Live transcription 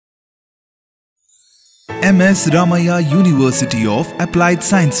MS Ramaiah University of Applied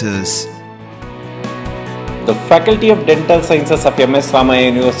Sciences. The Faculty of Dental Sciences of MS Ramaiah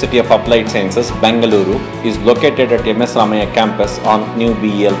University of Applied Sciences, Bengaluru is located at MS Ramaiah campus on New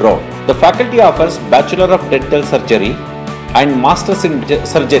BEL Road. The faculty offers Bachelor of Dental Surgery and Masters in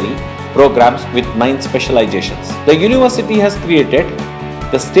Surgery programs with 9 specializations. The university has created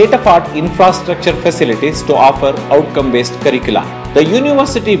the state-of-art infrastructure facilities to offer outcome-based curricula. The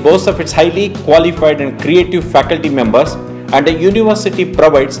university boasts of its highly qualified and creative faculty members, and the university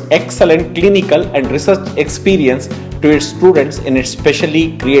provides excellent clinical and research experience to its students in its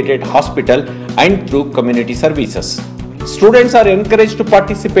specially created hospital and through community services. Students are encouraged to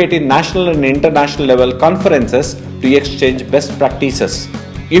participate in national and international level conferences to exchange best practices.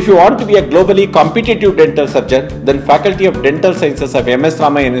 If you want to be a globally competitive dental surgeon, then Faculty of Dental Sciences of MS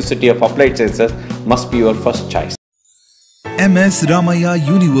Ramaiah University of Applied Sciences must be your first choice. MS Ramaiah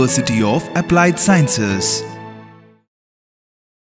University of Applied Sciences.